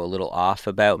 you know, a little off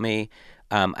about me,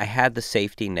 I had the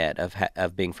safety net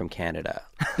of being from Canada.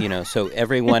 You know, so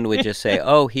everyone would just say,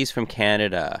 "Oh, he's from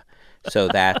Canada." So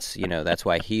that's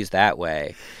why he's that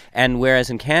way. And whereas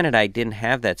in Canada, I didn't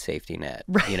have that safety net,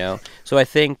 you know? So I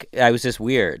think I was just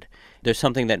weird. There's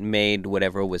something that made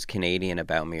whatever was Canadian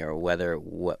about me or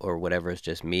whatever is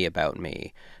just me about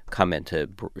me come into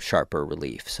sharper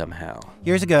relief somehow.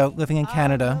 Years ago, living in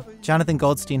Canada, Jonathan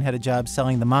Goldstein had a job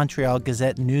selling the Montreal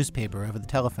Gazette newspaper over the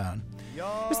telephone. It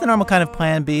was the normal kind of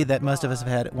plan B that most of us have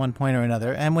had at one point or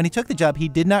another, and when he took the job, he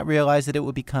did not realize that it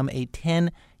would become a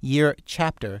 10-year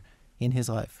chapter in his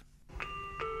life.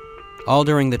 All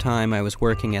during the time I was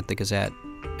working at the Gazette,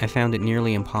 I found it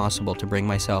nearly impossible to bring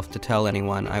myself to tell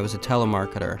anyone I was a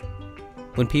telemarketer.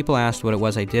 When people asked what it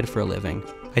was I did for a living,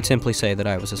 I'd simply say that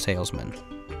I was a salesman.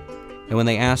 And when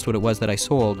they asked what it was that I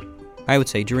sold, I would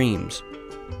say dreams.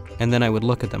 And then I would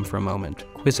look at them for a moment,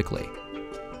 quizzically.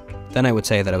 Then I would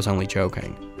say that I was only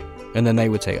joking. And then they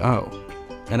would say, "Oh."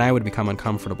 And I would become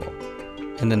uncomfortable.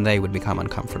 And then they would become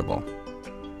uncomfortable.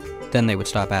 Then they would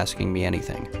stop asking me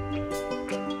anything.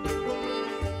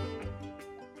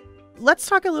 Let's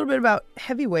talk a little bit about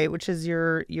Heavyweight, which is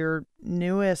your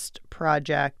newest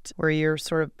project where you're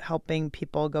sort of helping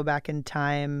people go back in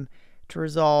time to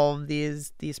resolve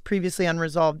these previously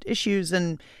unresolved issues.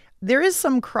 And there is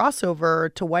some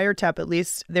crossover to Wiretap, at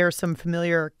least. There are some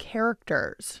familiar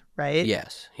characters, right?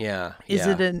 Yes, yeah. Is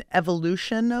it an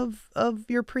evolution of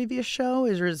your previous show?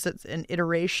 Or is it an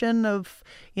iteration of,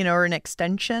 or an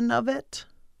extension of it?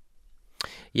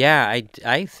 Yeah,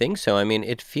 I think so. I mean,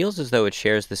 it feels as though it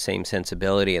shares the same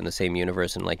sensibility and the same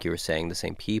universe, and like you were saying, the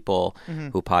same people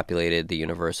who populated the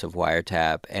universe of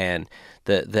Wiretap. And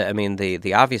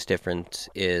the obvious difference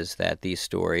is that these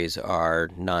stories are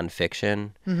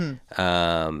nonfiction.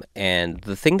 And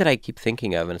the thing that I keep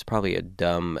thinking of, and it's probably a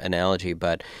dumb analogy,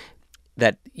 but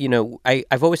that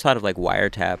I've always thought of like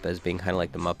Wiretap as being kind of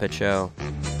like the Muppet Show.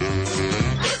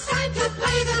 It's time to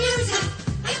play the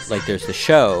music. Like there's the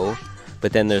show.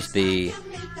 But then there's the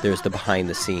behind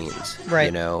the scenes,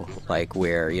 right? Like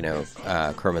where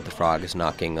Kermit the Frog is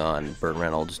knocking on Burt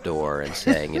Reynolds' door and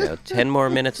saying, 10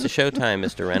 more minutes to showtime,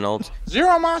 Mr. Reynolds.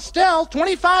 0 Mostel,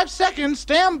 25 seconds,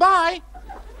 stand by.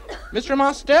 Mr.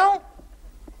 Mostel?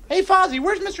 Hey, Fozzie,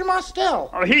 where's Mr. Mostel?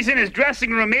 Oh, he's in his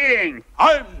dressing room eating.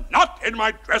 I'm not in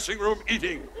my dressing room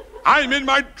eating. I'm in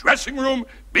my dressing room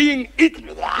being eaten.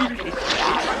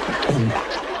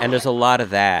 And there's a lot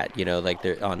of that, like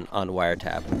they're on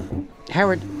Wiretap.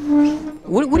 Howard,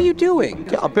 what are you doing?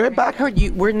 I'll be right back. Howard,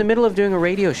 we're in the middle of doing a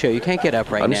radio show. You can't get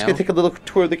up right now. I'm just going to take a little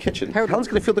tour of the kitchen. Howard, Helen's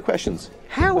going to field the questions.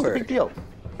 Howard. What's the big deal?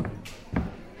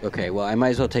 Okay, well, I might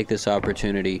as well take this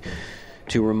opportunity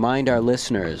to remind our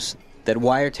listeners that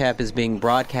Wiretap is being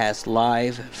broadcast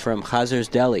live from Chazer's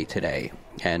Deli today.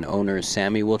 And owner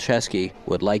Sammy Wilczewski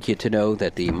would like you to know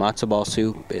that the matzo ball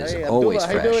soup is always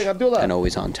fresh and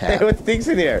always on tap. Hey, what stinks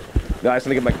in here? No, I just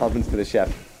want to give my compliments to the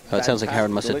chef. Oh, it sounds like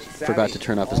Howard must have forgot to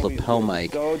turn off his lapel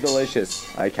mic. So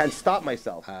delicious. I can't stop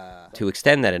myself. To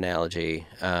extend that analogy,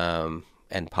 and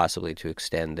possibly to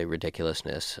extend the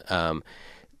ridiculousness,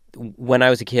 when I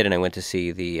was a kid and I went to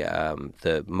see the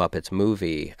Muppets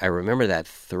movie, I remember that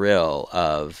thrill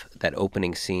of that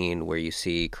opening scene where you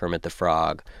see Kermit the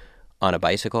Frog on a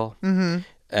bicycle, and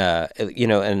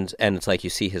it's like you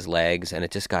see his legs, and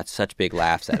it just got such big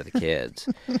laughs out of the kids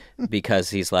because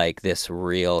he's like this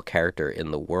real character in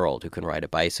the world who can ride a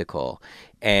bicycle.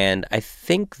 And I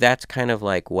think that's kind of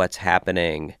like what's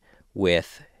happening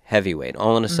with Heavyweight.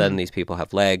 All of a sudden, these people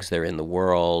have legs. They're in the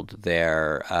world.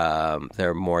 They're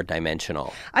more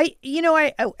dimensional.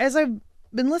 As I've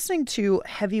been listening to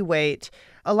Heavyweight,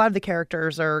 a lot of the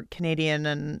characters are Canadian,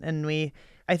 and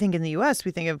I think in the U.S. we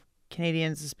think of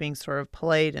Canadians as being sort of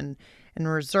polite and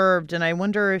reserved. And I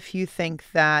wonder if you think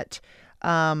that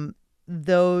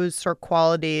those sort of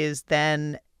qualities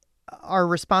then are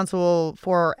responsible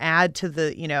for or add to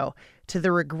the, to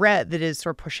the regret that is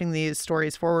sort of pushing these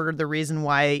stories forward, or the reason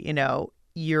why,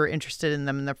 you're interested in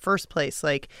them in the first place.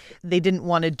 Like, they didn't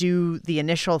want to do the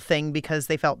initial thing because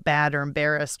they felt bad or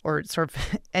embarrassed or sort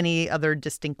of any other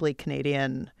distinctly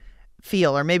Canadian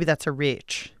feel, or maybe that's a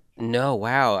reach. No,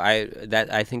 wow.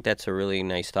 I think that's a really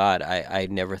nice thought. I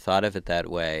never thought of it that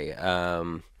way.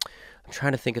 I'm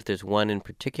trying to think if there's one in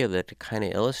particular that kind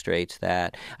of illustrates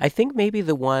that. I think maybe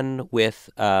the one with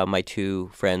my two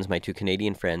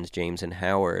Canadian friends, James and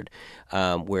Howard,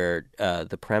 where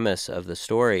the premise of the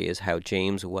story is how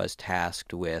James was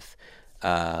tasked with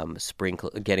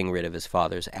getting rid of his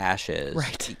father's ashes.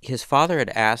 Right. His father had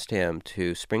asked him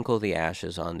to sprinkle the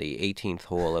ashes on the 18th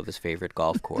hole of his favorite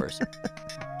golf course.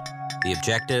 The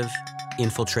objective?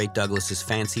 Infiltrate Douglas's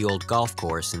fancy old golf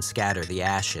course and scatter the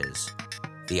ashes.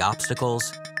 The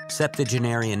obstacles?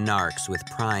 Septuagenarian narcs with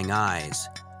prying eyes,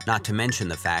 not to mention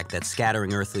the fact that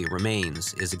scattering earthly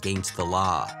remains is against the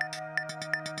law.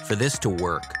 For this to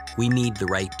work, we need the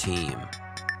right team.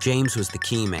 James was the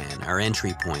key man, our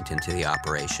entry point into the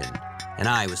operation, and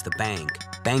I was the bank,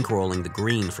 bankrolling the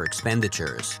green for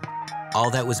expenditures. All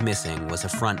that was missing was a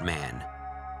front man.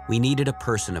 We needed a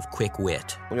person of quick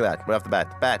wit. Look at that, right off the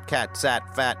bat. Bat, cat,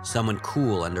 sat, fat. Someone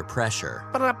cool under pressure.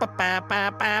 What's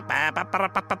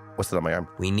that on my arm?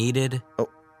 We needed... Oh,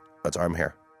 that's arm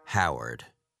hair. Howard.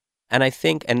 And I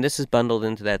think, and this is bundled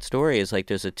into that story, is like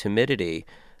there's a timidity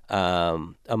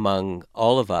among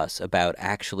all of us about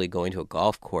actually going to a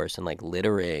golf course and like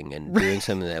littering and doing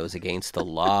something that was against the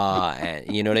law,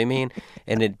 and you know what I mean?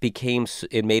 And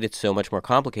it made it so much more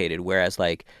complicated. Whereas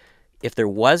like if there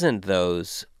wasn't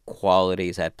those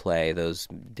qualities at play, those,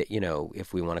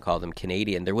 if we want to call them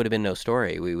Canadian, there would have been no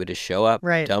story. We would just show up,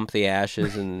 dump the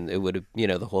ashes, and it would have,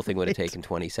 the whole thing would have taken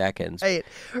 20 seconds.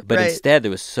 But instead,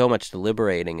 there was so much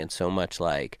deliberating and so much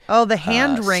like the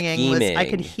hand wringing scheming. I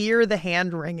could hear the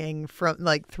hand wringing from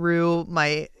like through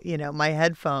my my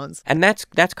headphones. And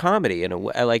that's comedy in a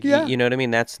way. Like you know what I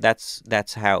mean?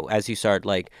 That's how, as you start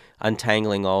like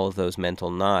untangling all of those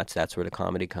mental knots, that's where the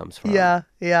comedy comes from. Yeah.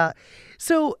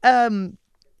 So,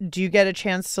 do you get a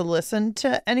chance to listen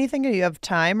to anything? Do you have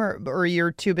time, or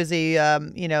you're too busy,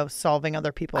 solving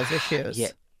other people's issues? Yeah,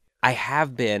 I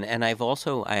have been, and I've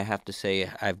also, I have to say,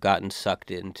 I've gotten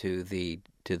sucked into the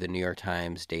New York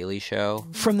Times Daily Show.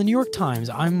 From the New York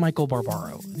Times, I'm Michael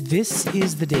Barbaro. This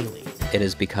is The Daily. It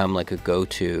has become like a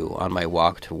go-to on my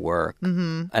walk to work.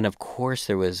 Mm-hmm. And of course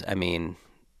there was,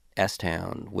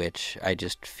 S-Town, which I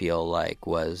just feel like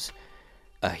was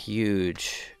a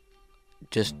huge...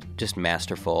 just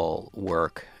masterful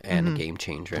work and a game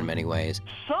changer in many ways.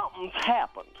 Something's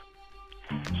happened.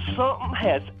 Something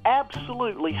has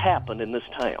absolutely happened in this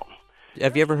town.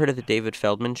 Have you ever heard of the David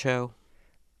Feldman Show?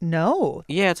 No.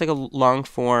 Yeah, it's like a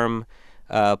long-form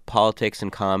politics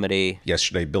and comedy.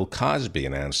 Yesterday, Bill Cosby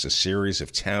announced a series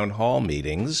of town hall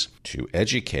meetings to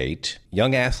educate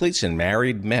young athletes and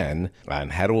married men on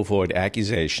how to avoid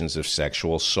accusations of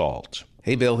sexual assault.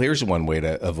 Hey, Bill, here's one way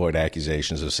to avoid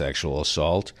accusations of sexual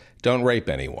assault. Don't rape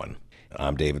anyone.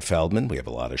 I'm David Feldman. We have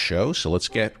a lot of shows, so let's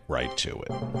get right to it.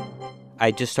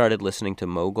 I just started listening to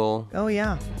Mogul. Oh,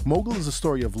 yeah. Mogul is a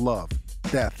story of love,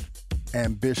 death,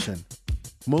 ambition,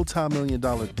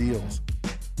 multi-million-dollar deals,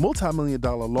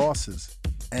 multi-million-dollar losses,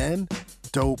 and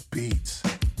dope beats.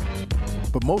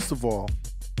 But most of all,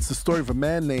 it's the story of a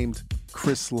man named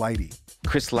Chris Lighty.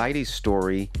 Chris Lighty's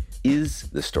story is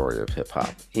the story of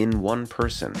hip-hop in one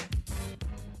person.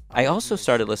 I also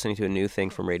started listening to a new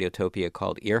thing from Radiotopia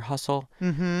called Ear Hustle.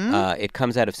 Mm-hmm. It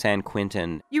comes out of San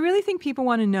Quentin. You really think people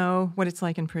want to know what it's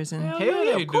like in prison? Hell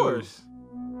yeah, of course.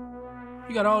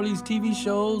 You got all these TV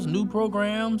shows, new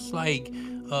programs like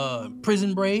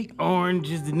Prison Break.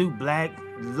 Orange is the New Black,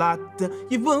 Locked Up.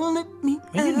 You won't let me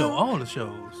Man, you know all the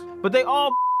shows. But they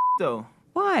all though.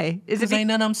 Why? Is it ain't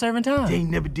none of them serving time. They ain't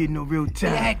never did no real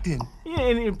time. They acting. Yeah,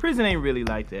 and prison ain't really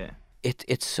like that.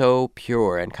 It's so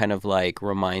pure and kind of like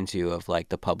reminds you of like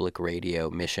the public radio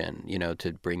mission,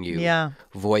 to bring you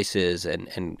voices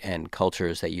and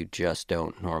cultures that you just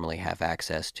don't normally have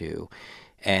access to,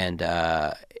 and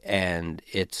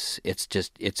it's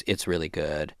really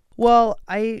good. Well,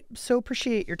 I so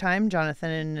appreciate your time,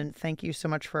 Jonathan, and thank you so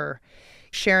much for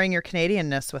sharing your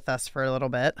Canadianness with us for a little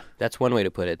bit. That's one way to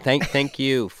put it. Thank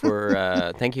you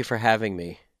for thank you for having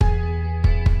me.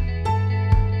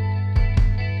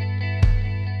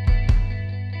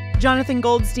 Jonathan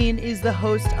Goldstein is the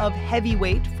host of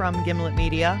Heavyweight from Gimlet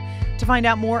Media. To find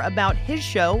out more about his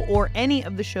show or any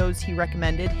of the shows he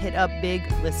recommended, hit up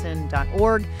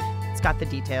biglisten.org. It's got the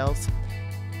details.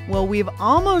 Well, we've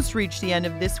almost reached the end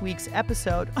of this week's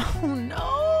episode. Oh,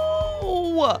 no.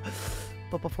 go.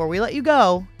 But before we let you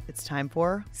go, it's time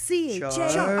for Chartography.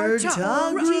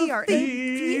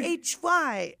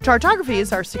 Chartography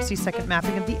is our 60-second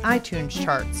mapping of the iTunes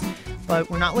charts. But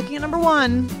we're not looking at number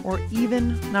 1 or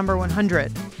even number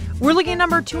 100. We're looking at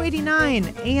number 289.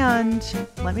 And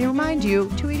let me remind you,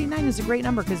 289 is a great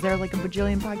number because there are like a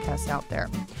bajillion podcasts out there.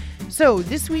 So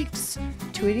this week's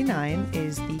 289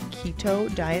 is the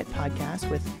Keto Diet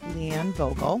Podcast with Leanne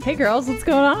Vogel. Hey girls, what's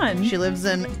going on? She lives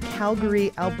in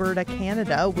Calgary, Alberta,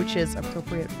 Canada, which is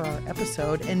appropriate for our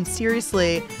episode. And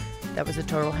seriously, that was a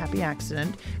total happy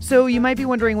accident. So you might be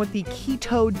wondering what the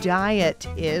keto diet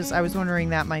is. I was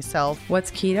wondering that myself.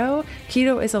 What's keto?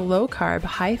 Keto is a low-carb,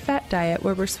 high-fat diet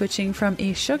where we're switching from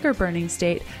a sugar-burning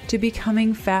state to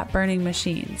becoming fat-burning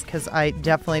machines. Because I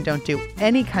definitely don't do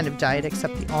any kind of diet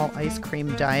except the all-ice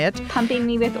cream diet. Pumping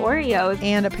me with Oreos.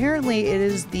 And apparently it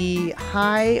is the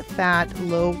high-fat,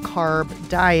 low-carb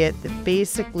diet that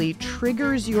basically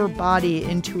triggers your body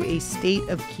into a state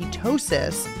of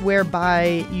ketosis,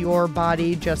 whereby your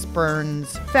body just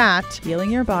burns fat. Healing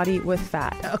your body with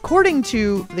fat. According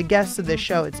to the guests of this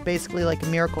show, it's basically like a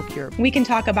miracle cure. We can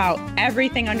talk about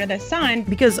everything under the sun.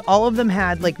 Because all of them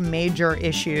had like major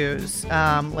issues,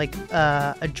 like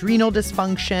adrenal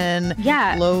dysfunction,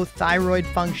 low thyroid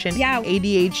function,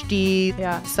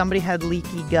 ADHD. Somebody had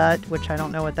leaky gut, which I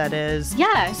don't know what that is.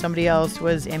 Somebody else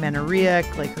was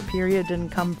amenorrheic, like her period didn't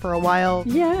come for a while.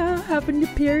 Having a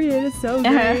period is so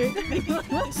great.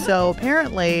 So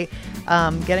apparently,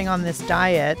 getting on this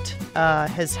diet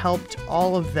has helped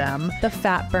all of them. The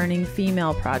Fat Burning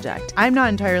Female Project. I'm not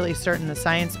entirely certain the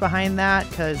science behind that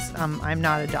because I'm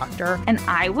not a doctor. And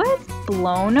I was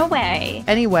blown away.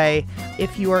 Anyway,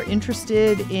 if you are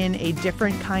interested in a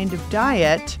different kind of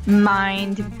diet,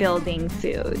 mind-building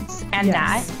foods, and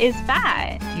that is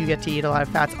fat. You get to eat a lot of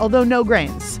fats, although no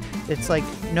grains. It's like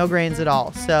no grains at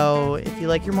all. So if you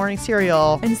like your morning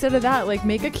cereal, instead of that, like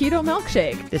make a keto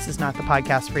milkshake. This is not the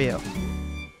podcast for you.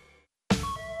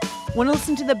 Want to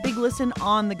listen to the Big Listen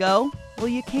on the go? Well,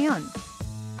 you can.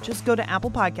 Just go to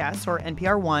Apple Podcasts or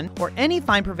NPR One or any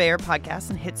fine purveyor of podcasts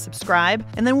and hit subscribe,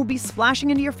 and then we'll be splashing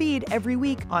into your feed every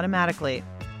week automatically.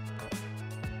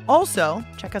 Also,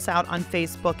 check us out on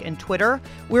Facebook and Twitter.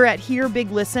 We're at Hear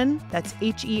Big Listen. That's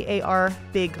HEAR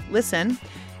Big Listen.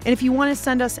 And if you want to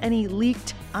send us any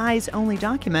leaked eyes-only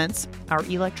documents, our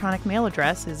electronic mail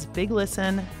address is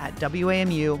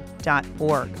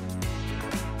biglisten@wamu.org.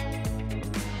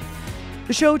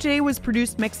 The show today was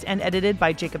produced, mixed, and edited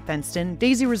by Jacob Fenston,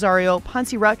 Daisy Rosario,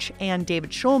 Ponce Rutsch, and David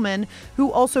Schulman,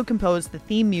 who also composed the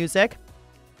theme music.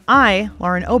 I,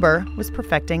 Lauren Ober, was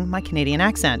perfecting my Canadian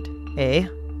accent.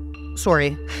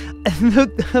 Sorry.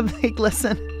 The Big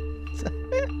Listen.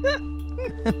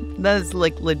 That is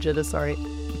like legit a sorry.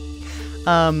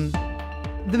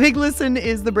 The Big Listen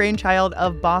is the brainchild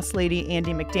of boss lady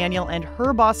Andy McDaniel and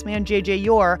her boss man JJ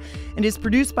Yore, and is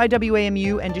produced by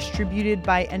WAMU and distributed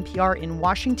by NPR in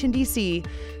Washington, D.C.,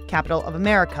 capital of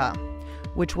America,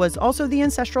 which was also the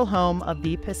ancestral home of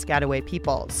the Piscataway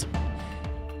peoples.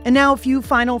 And now a few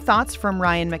final thoughts from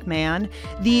Ryan McMahon,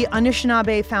 the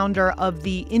Anishinaabe founder of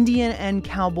the Indian and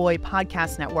Cowboy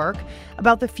Podcast Network,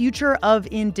 about the future of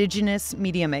Indigenous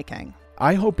media making.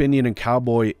 I hope Indian and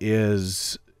Cowboy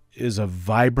is a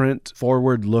vibrant,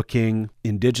 forward-looking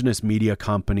Indigenous media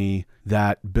company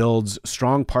that builds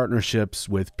strong partnerships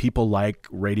with people like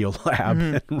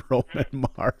Radiolab and Roman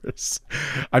Mars.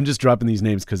 I'm just dropping these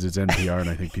names because it's NPR and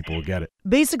I think people will get it.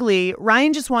 Basically,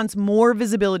 Ryan just wants more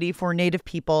visibility for Native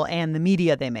people and the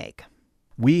media they make.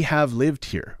 We have lived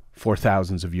here for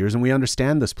thousands of years and we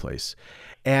understand this place.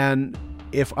 And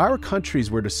if our countries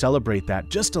were to celebrate that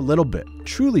just a little bit,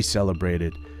 truly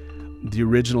celebrated the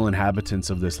original inhabitants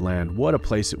of this land, what a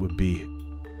place it would be.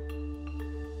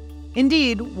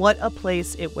 Indeed, what a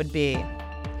place it would be.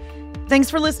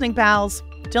 Thanks for listening, pals.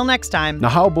 Till next time.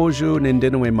 Nahau boju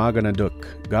nindinwe maganaduk.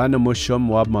 Gana mushum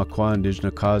wab makwan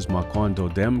dijna kaz makwan do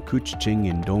dem kuchching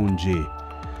in donji.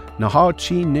 Nahau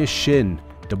chi nishin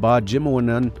daba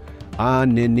jimwanan a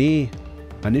nini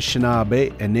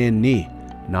Anishinaabe eneni.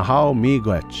 Nahau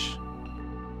miigwech.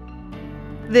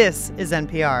 This is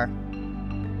NPR.